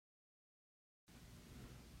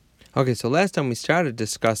Okay, so last time we started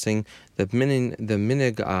discussing the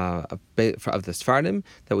minig of the Sfardim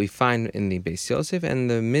that we find in the Beis Yosef and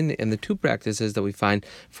the two practices that we find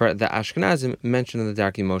for the Ashkenazim mentioned in the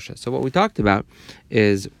Darkei Moshe. So what we talked about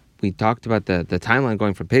is the timeline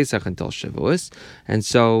going from Pesach until Shavuos, and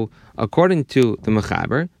so according to the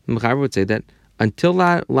Mechaber would say that until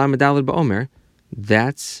Lamed Daled Ba'omer,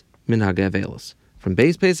 that's Minhag Avelos. From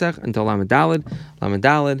Beis Pesach until Lamed Daled,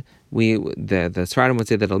 the Sfardim would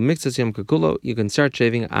say that al mixas yom kakulo, you can start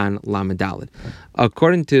shaving on Lamed Daled.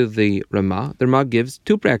 According to the Rema gives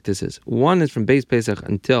two practices. One is from Beis Pesach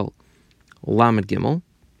until Lamed Gimel,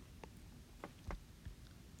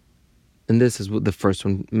 and this is the first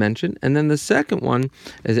one mentioned. And then the second one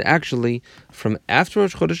is actually from after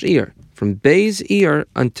Rosh Chodesh Iyar, from Beis Iyar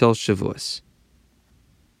until Shavuos.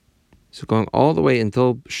 So going all the way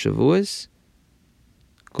until Shavuos,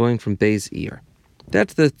 going from Beis Iyar.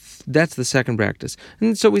 That's the second practice.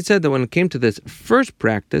 And so we said that when it came to this first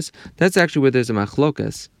practice, that's actually where there's a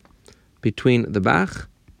machlokas between the Bach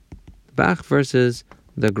versus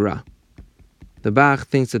the Gra. The Bach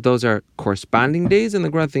thinks that those are corresponding days, and the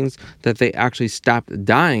Gra thinks that they actually stopped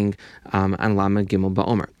dying on Lamed Gimel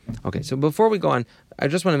Ba'omer. Okay, so before we go on, I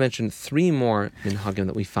just want to mention three more minhagim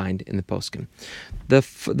that we find in the poskim. The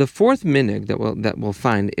fourth minig that we'll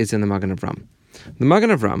find is in the Magen Avrohom. The Magen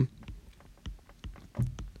Avrohom,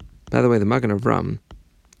 by the way, the Magen Avrohom, you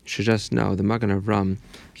should just know, the Magen Avrohom,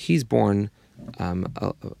 he's born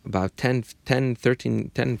about 10, 15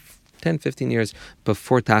 years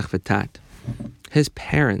before Tachvatat. His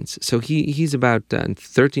parents, so he's about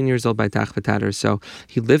 13 years old by Tachvatat or so.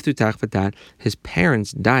 He lived through Tachvatat. His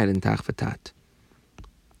parents died in Tachvatat.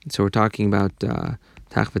 So we're talking about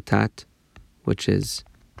Tachvatat, which is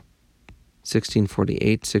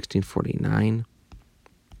 1648, 1649.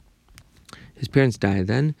 His parents died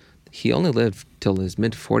then. He only lived till his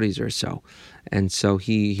mid-40s or so. And so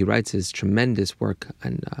he writes his tremendous work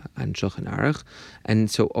on Shulchan Aruch. And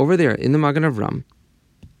so over there in the Magen Avrohom,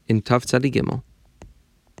 in Tav Tzadi Gimel,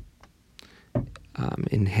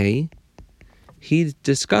 in Hay, he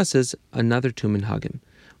discusses another two minhagim.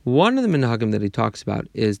 One of the minhagim that he talks about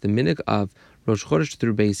is the minig of Rosh Chodesh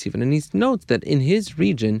through Beis Sivan, and he notes that in his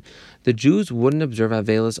region, the Jews wouldn't observe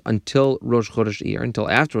Avelos until Rosh Chodesh Iyar, until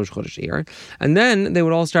after Rosh Chodesh Iyar, and then they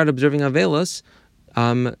would all start observing Avelos.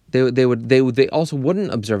 They also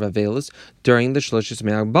wouldn't observe Avelos during the Shloshes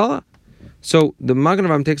Me'agbala. So the Magen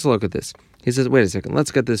Avrohom takes a look at this. He says, wait a second,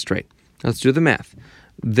 let's get this straight. Let's do the math.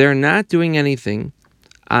 They're not doing anything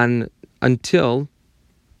until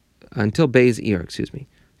Beis Iyar, excuse me.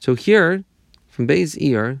 So here, from Beis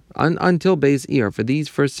Iyar, until Beis Iyar, for these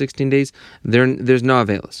first 16 days, there's no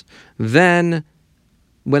Avelos. Then,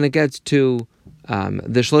 when it gets to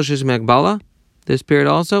the Shloshes Me'agbala, this period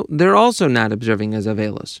also, they're also not observing as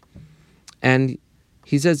Avelos. And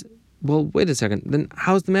he says, well, wait a second, then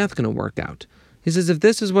how's the math going to work out? He says, if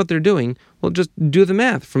this is what they're doing, well, just do the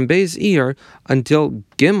math. From Beis Iyar until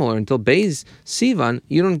Gimel or until Beis Sivan,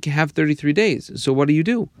 you don't have 33 days. So what do you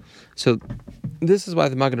do? So this is why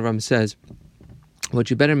the Magen Avrohom says, what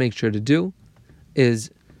you better make sure to do is,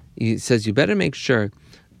 he says, you better make sure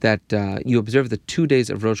that you observe the 2 days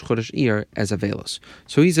of Rosh Chodesh Iyar as Avelos.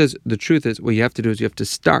 So he says, the truth is, what you have to do is you have to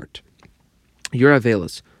start your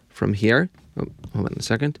Avelos from here. Oh, hold on a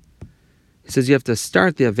second. He says you have to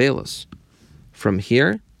start the Avelos from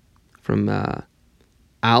here, from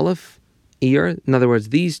Aleph Iyar. In other words,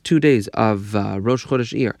 these 2 days of Rosh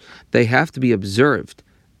Chodesh Iyar, they have to be observed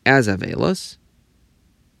as Avelos,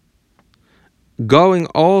 going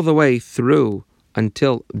all the way through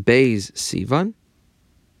until Beis Sivan.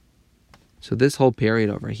 So this whole period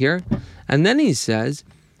over here. And then he says,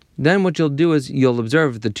 then what you'll do is you'll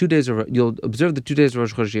observe the 2 days of Rosh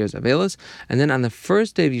Chodesh Iyar as Avelos, and then on the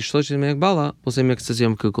first day of Yishlosh Me'agbala, we'll say Mixas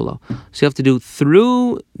Yom Kukulo. So you have to do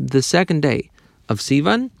through the second day of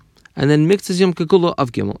Sivan, and then Mixas Yom Kukulo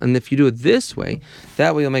of Gimel. And if you do it this way,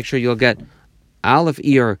 that way you'll make sure you'll get Aleph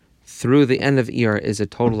Iyar through the end of Iyar is a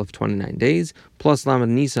total of 29 days, plus Lamed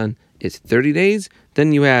Nisan is 30 days.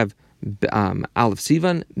 Then you have Aleph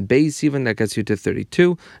Sivan, Beis Sivan, that gets you to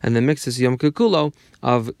 32, and then Mixas Yom Kukulo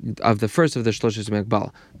of the first of the Shloshes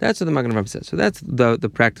Me'agbala. That's what the Magen Avrohom says. So that's the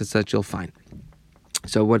practice that you'll find.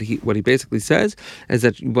 So what he basically says is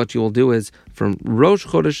that what you will do is from Rosh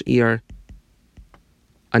Chodesh Iyar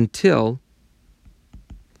until,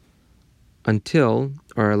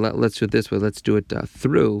 or let's do it this way. Let's do it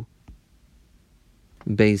through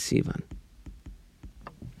Beis Sivan.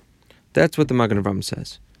 That's what the Magen Avrohom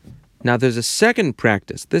says. Now there's a second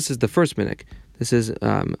practice. This is the first minig. This is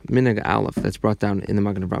minig Aleph that's brought down in the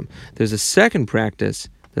Magen Avrohom. There's a second practice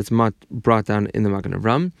that's brought down in the Magen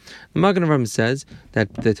Avrohom. The Magen Avrohom says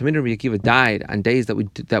that the Talmid Rabbi Akiva died on days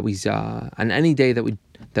on any day that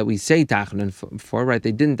we say Tachanun for, right?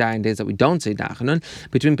 They didn't die on days that we don't say Tachanun,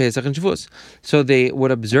 between Pesach and Shavuos. So they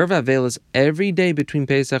would observe Avelis every day between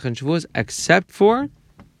Pesach and Shavuos, except for,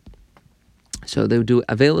 so they would do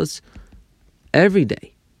Avelis every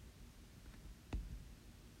day,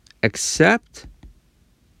 except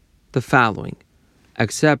the following,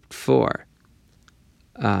 except for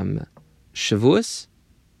Shavuos,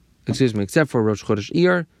 except for Rosh Chodesh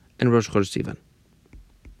Iyar and Rosh Chodesh Sivan.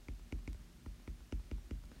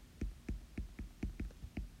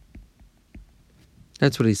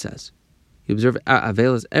 That's what he says. You observe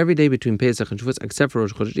Avelis every day between Pesach and Shavuos, except for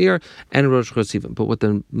Rosh Chodesh Iyar and Rosh Chodesh Sivan. But what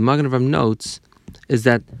the Magen Avrohom notes is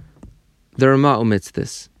that the Rema omits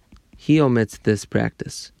this. He omits this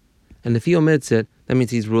practice. And if he omits it, that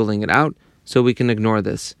means he's ruling it out, so we can ignore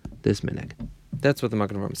this minhag. That's what the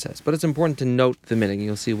Magen Avrohom says. But it's important to note the minhag, and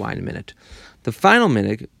you'll see why in a minute. The final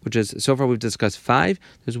minhag, which is, so far we've discussed 5,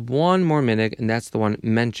 there's one more minhag, and that's the one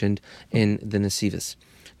mentioned in the Nesivos.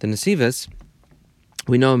 The Nesivos,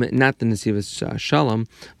 we know not the Nesivos Shalom,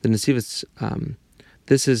 the Nesivos,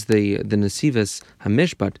 this is the Nesivos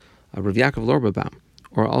HaMishpat, Rav Yaakov Lorbabaum,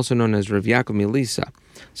 or also known as Rav Yaakov Milisa.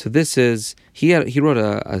 So this is he wrote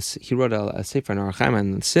a sefer in Orach Chaim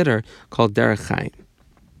and Siddur called Derech Chaim.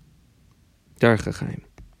 Derech Chaim.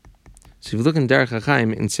 So if you look in Derech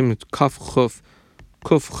Chaim in Simcha Kuf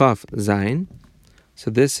Chaf Zayin,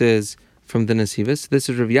 so this is from the Nesivos. This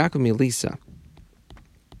is Rav Yaakov Milisa.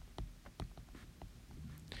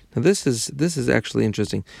 Now this is actually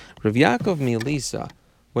interesting. Rav Yaakov Milisa.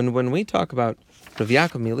 When we talk about Rav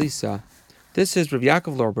Yaakov Milisa, this is Rav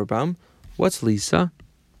Yaakov Lorbabaum. What's Lisa?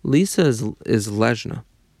 Lisa is Lezhna.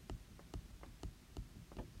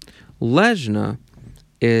 Lezhna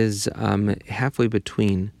is halfway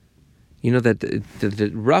between. You know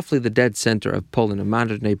that roughly the dead center of Poland, of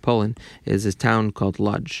modern-day Poland, is a town called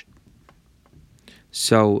Lodz.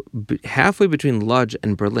 So halfway between Lodz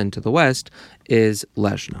and Berlin to the west is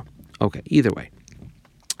Lezhna. Okay, either way.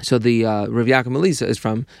 So the Rav Yaakov Milisa is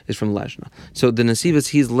from Lezhna. So the Nesivos,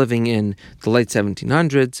 he's living in the late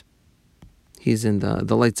 1700s. He's in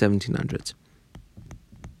the late 1700s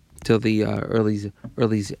till the early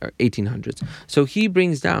 1800s. So he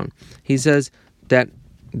brings down. He says that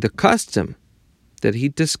the custom that he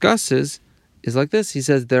discusses is like this. He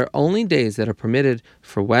says there are only days that are permitted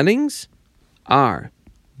for weddings are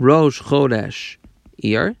Rosh Chodesh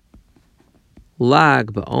Iyar,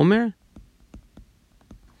 Lag BaOmer,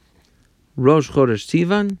 Rosh Chodesh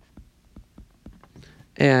Sivan,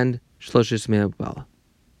 and Shloshes Me'abala.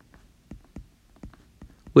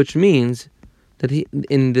 Which means that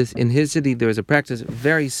in his city there is a practice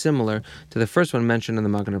very similar to the first one mentioned in the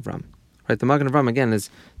Magen Avrohom. Right, the Magen Avrohom again is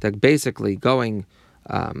that basically going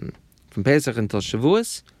from Pesach until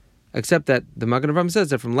Shavuos, except that the Magen Avrohom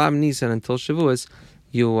says that from Lam Nisan until Shavuos,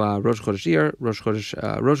 you Rosh Chodesh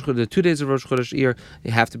Iyar, the 2 days of Rosh Chodesh Iyar,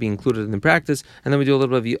 you have to be included in the practice, and then we do a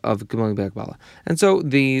little bit of Gemulim Be'akbala. And so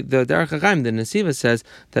the Derech Chaim, the Nesivos, says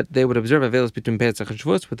that they would observe Avelis between Pesach and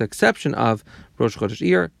Shavuos, with the exception of Rosh Chodesh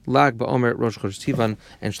Iyar, Lag BaOmer, Rosh Chodesh Sivan,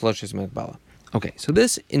 and Shloshes Me'akbala. Okay, so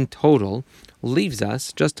this in total leaves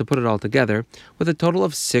us, just to put it all together, with a total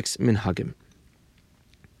of 6 minhagim.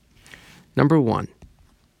 Number 1,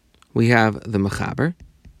 we have the Mechaber.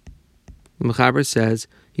 The Mechaber says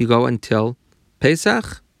you go until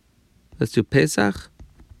Pesach. Let's do Pesach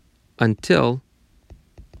until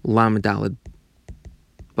Lamed Daled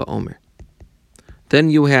BaOmer. Then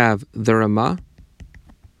you have the Rema,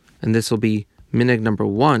 and this will be minhag number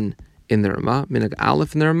 1 in the Rema. Minhag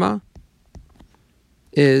Aleph in the Rema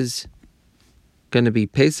is going to be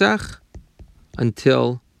Pesach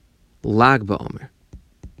until Lag BaOmer.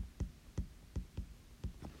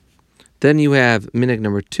 Then you have minhag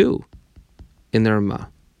number 2 in the Rema,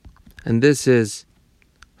 and this is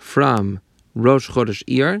from Rosh Chodesh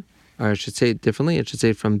Iyar, or I should say it differently. It should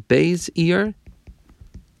say from Beis Iyar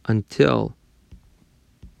until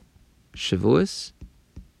Shavuos.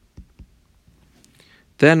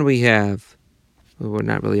 Then we have, well, we're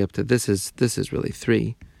not really up to this is really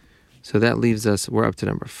 3, so that leaves us. We're up to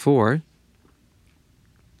number 4.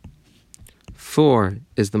 4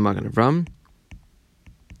 is the Magen Avrohom.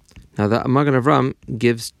 Now the Magen Avrohom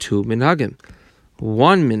gives 2 minhagim.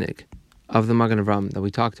 One minhag of the Magen Avrohom that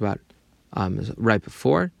we talked about right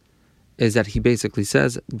before is that he basically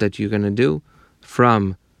says that you're going to do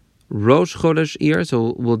from Rosh Chodesh Iyar,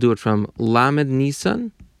 so we'll do it from Lamed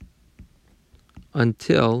Nisan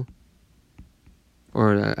until,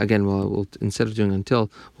 or again, we'll instead of doing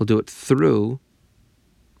until, we'll do it through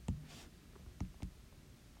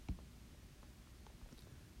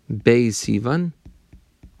Bei Sivan.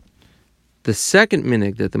 The second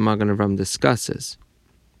minig that the Magen Avram discusses,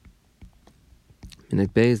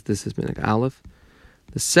 minig Beis, this is minig Aleph.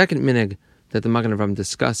 The second minig that the Magen Avram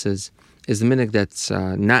discusses is the minig that's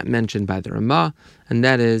not mentioned by the Rema, and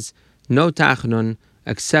that is no tachnun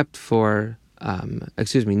except for,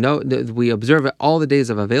 we observe it all the days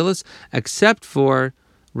of Avelis except for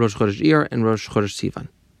Rosh Chodesh Iyar and Rosh Chodesh Sivan.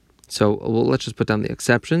 So let's just put down the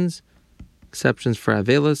exceptions. Exceptions for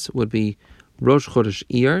Avelis would be Rosh Chodesh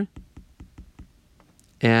Iyar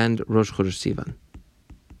and Rosh Chodesh Sivan.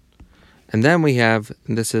 And then we have,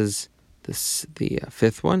 and this is the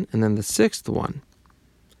fifth one, and then the sixth one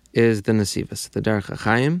is the Nesivos, the Derech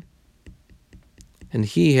HaChaim, and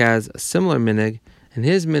he has a similar minig, and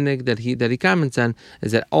his minig that he comments on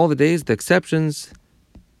is that all the days, the exceptions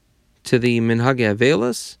to the Minhagei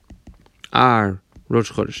Avelis are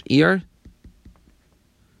Rosh Chodesh Iyar,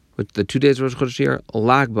 which the 2 days of Rosh Chodesh Iyar,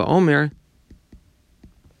 Lag BaOmer,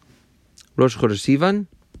 Rosh Chodesh Sivan,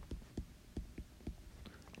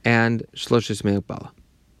 and Shloshes Me'ok Bala.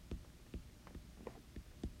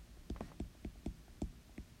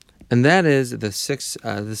 And that is the six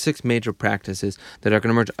major practices that are going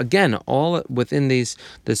to emerge. Again, all within the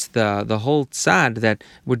whole tzad that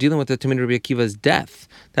we're dealing with the Talmid Rabbi Akiva's death.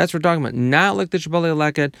 That's what we're talking about. Not like the Shabbalei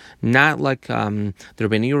Leket, not like the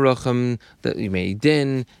Rabbeinu Yerucham, the Yimei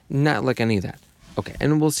Din, not like any of that. Okay,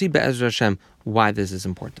 and we'll see Be'ezra Hashem why this is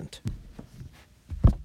important.